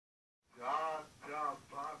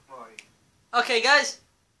Okay guys,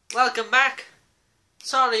 welcome back.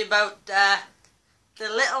 Sorry about the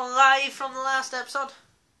little lie from the last episode.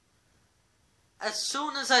 As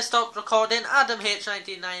soon as I stopped recording, Adam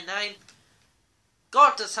H1999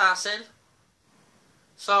 got Assassin.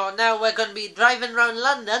 So now we're going to be driving around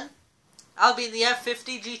London. I'll be in the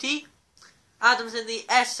F50 GT. Adam's in the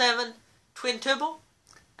S7 Twin Turbo.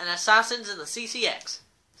 And Assassin's in the CCX.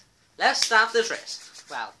 Let's start this race.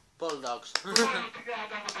 Well, Bulldogs.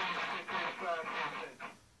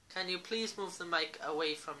 Can you please move the mic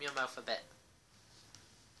away from your mouth a bit?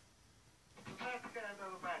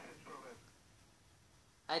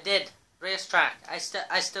 I did. Racetrack. I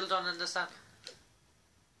still don't understand.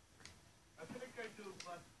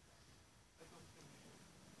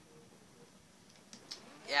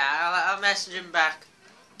 Yeah, I'll message him back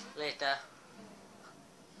later.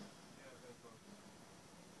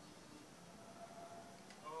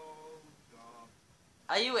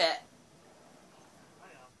 Are you it?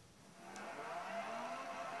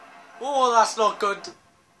 Oh, that's not good.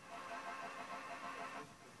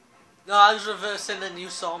 No, I was reversing and you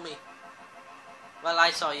saw me. Well, I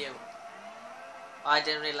saw you. I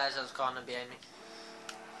didn't realise I was corner behind me.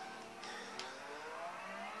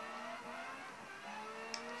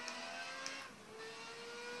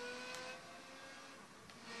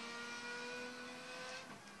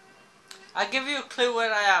 I'll give you a clue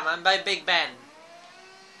where I am. I'm by Big Ben.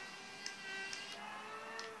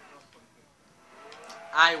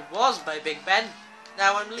 I was by Big Ben.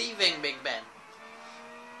 Now I'm leaving Big Ben.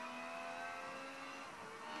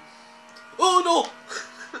 Oh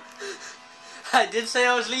no! I did say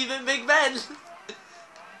I was leaving Big Ben.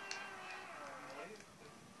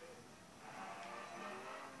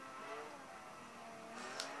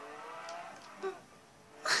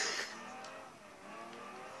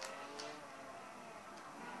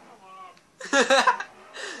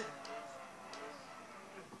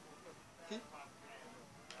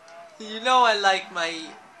 You know I like my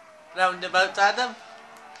roundabout, Adam.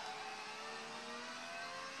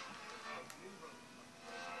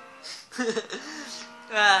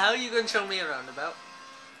 How are you going to show me a roundabout?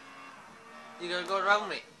 You going to go around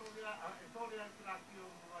me?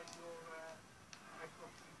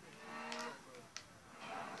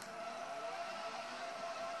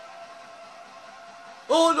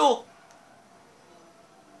 Oh no!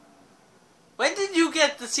 When did you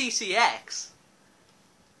get the CCX?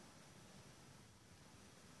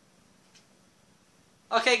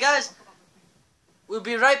 Okay guys, we'll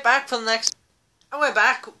be right back for the next... And we're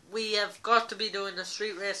back. We have got to be doing a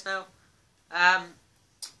street race now.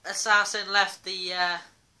 Assassin left the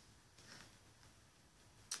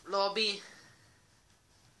lobby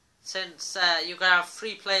since you're going to have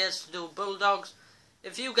 3 players to do Bulldogs.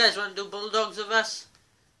 If you guys want to do Bulldogs with us,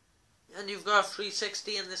 and you've got a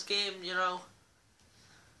 360 in this game, you know,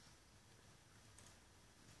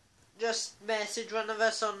 just message one of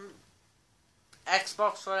us on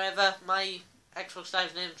Xbox forever. My Xbox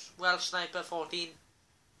Live name's Welsh Sniper 14.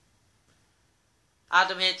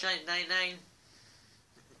 Adam H999.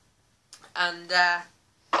 And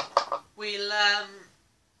we'll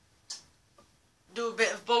do a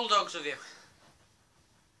bit of Bulldogs with you.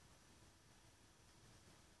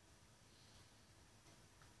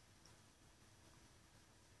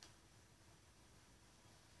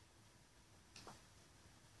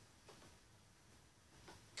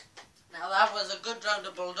 Now that was a good round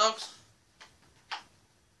of Bulldogs.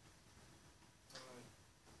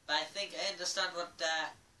 But I think I understand what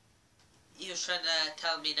he was trying to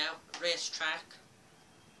tell me now. Racetrack.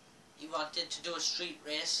 He wanted to do a street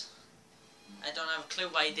race. I don't have a clue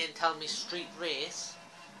why he didn't tell me street race.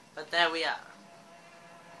 But there we are.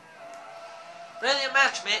 Brilliant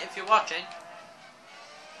match, mate, if you're watching.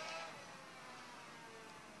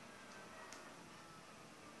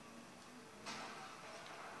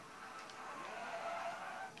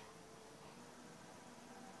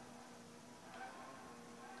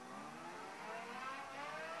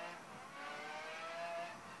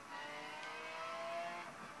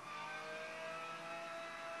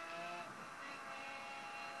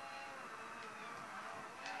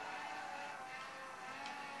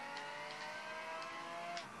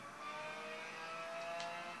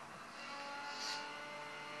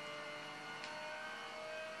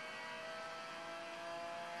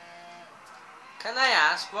 Can I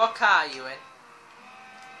ask, what car are you in?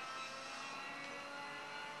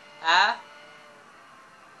 Huh?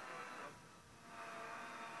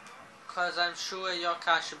 Because I'm sure your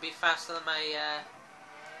car should be faster than my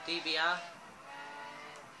DBR.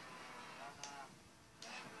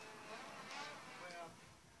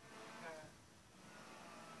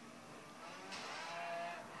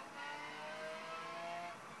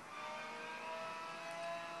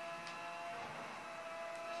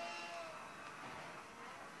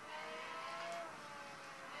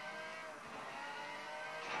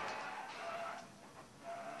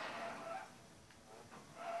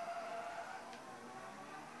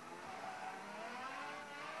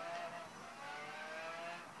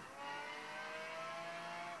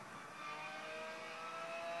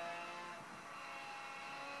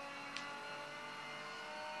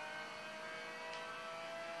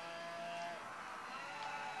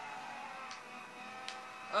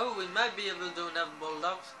 Oh, we might be able to do another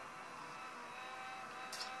Bulldogs.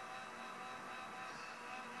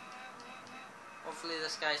 Hopefully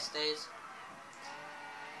this guy stays.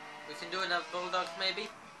 We can do another Bulldogs maybe.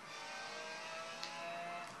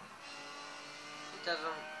 He doesn't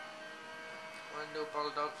want to do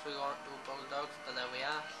Bulldogs, we won't do Bulldogs, but there we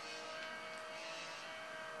are.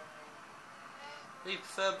 We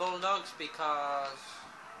prefer Bulldogs because,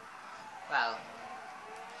 well,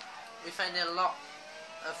 we find it a lot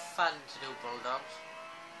of fun to do Bulldogs.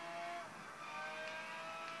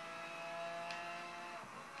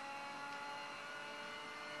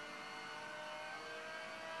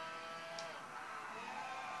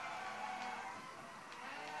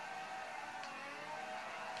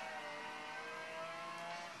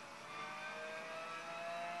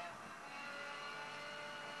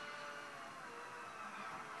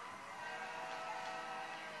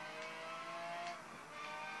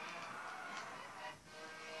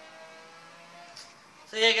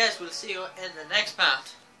 So yeah guys, we'll see you in the next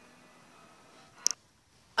part.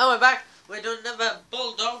 And we're back. We're doing another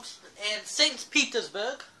Bulldogs in St.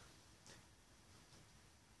 Petersburg.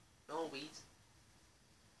 No weeds.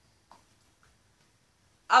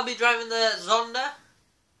 I'll be driving the Zonda.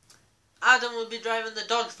 Adam will be driving the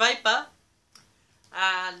Dodge Viper.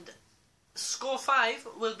 And Score 5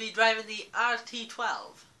 will be driving the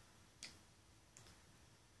RT12.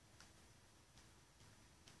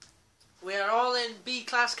 We are all in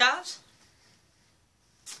B-class cars.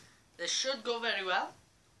 This should go very well.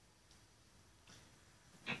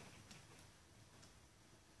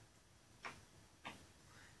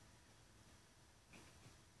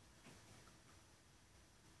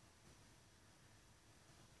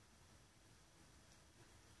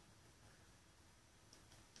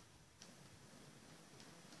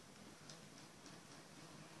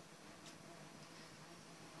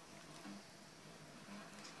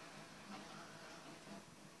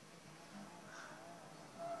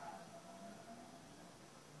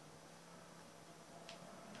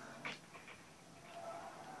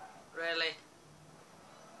 Really?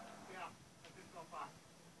 Yeah, I just got back.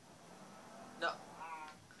 No.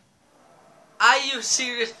 Are you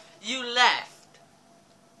serious? You left?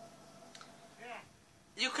 Yeah.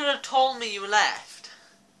 You could have told me you left.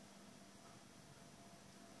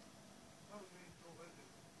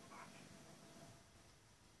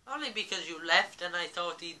 Only because you left and I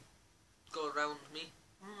thought he'd go around me.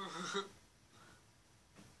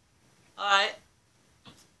 Alright.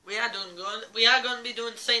 We are going to be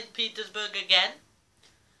doing St. Petersburg again.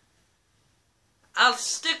 I'll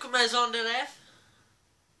stick with my Zonda F.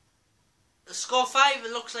 The Score 5,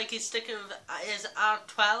 it looks like he's sticking with his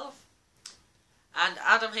R12. And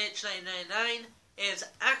Adam H999 is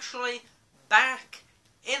actually back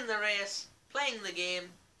in the race, playing the game.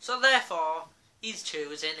 So therefore, he's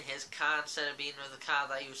choosing his car instead of being with the car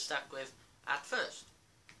that he was stuck with at first.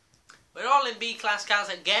 We're all in B-class cars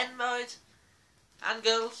again, boys and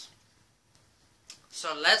girls.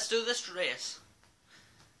 So let's do this race.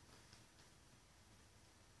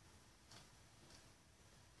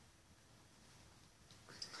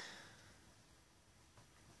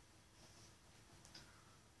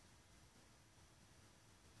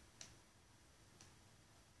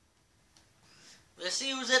 Let's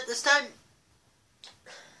see who's it this time.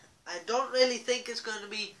 I don't really think it's going to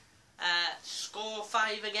be Score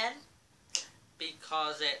 5 again,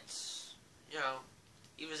 because it's, you know,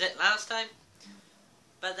 he was it last time.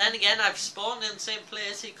 But then again, I've spawned in the same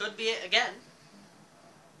place, he could be it again.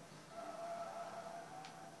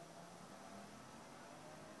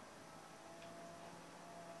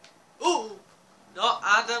 Ooh! No,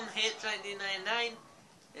 Adam H999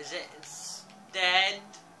 is it instead.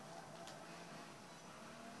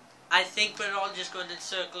 I think we're all just going in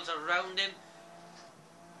circles around him.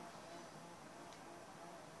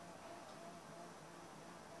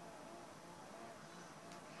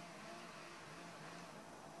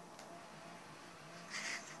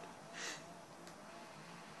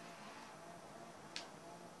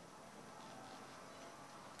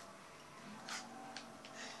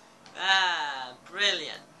 Ah,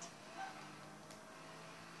 brilliant.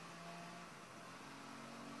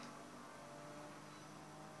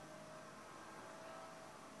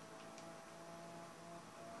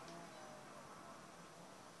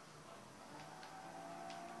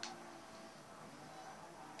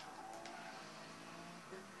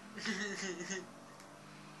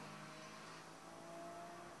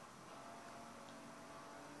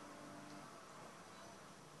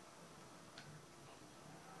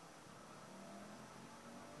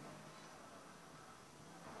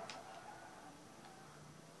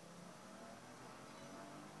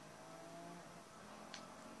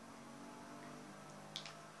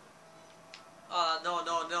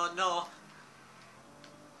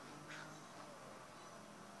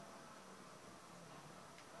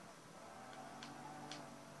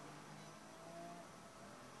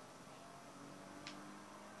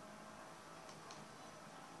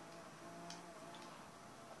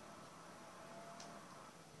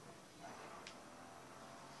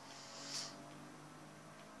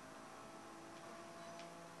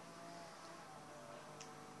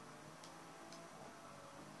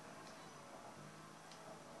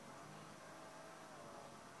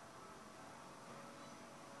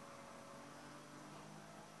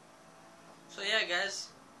 yeah, guys,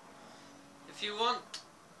 if you want,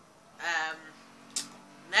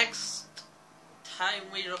 next time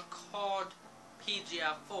we record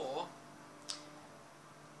PGR4,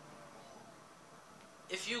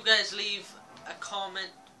 if you guys leave a comment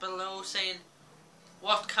below saying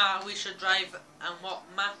what car we should drive and what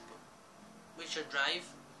map we should drive,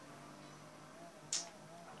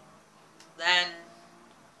 then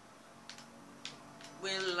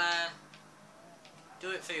we'll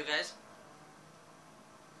do it for you guys.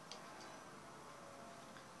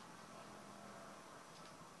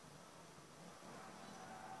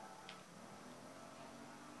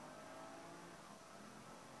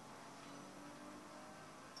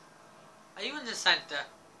 Are you in the center?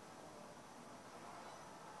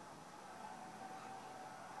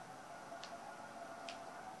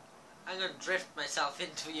 I'm gonna drift myself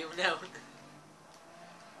into you now.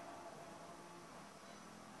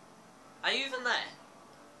 Are you even there?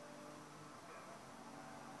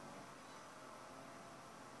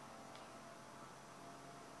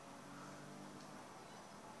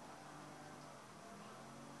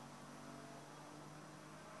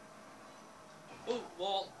 Oh,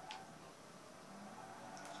 wall.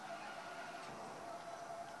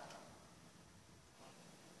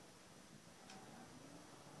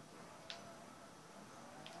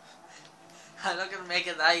 I'm not gonna make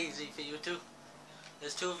it that easy for you two.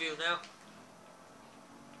 There's two of you now.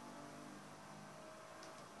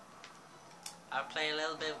 I'll play a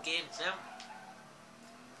little bit of games now.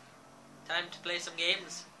 Time to play some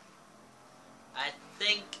games. I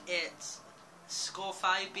think it's score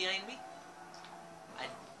 5 behind me. I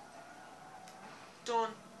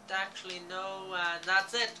don't actually know, and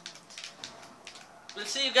that's it. We'll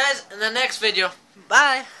see you guys in the next video.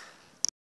 Bye!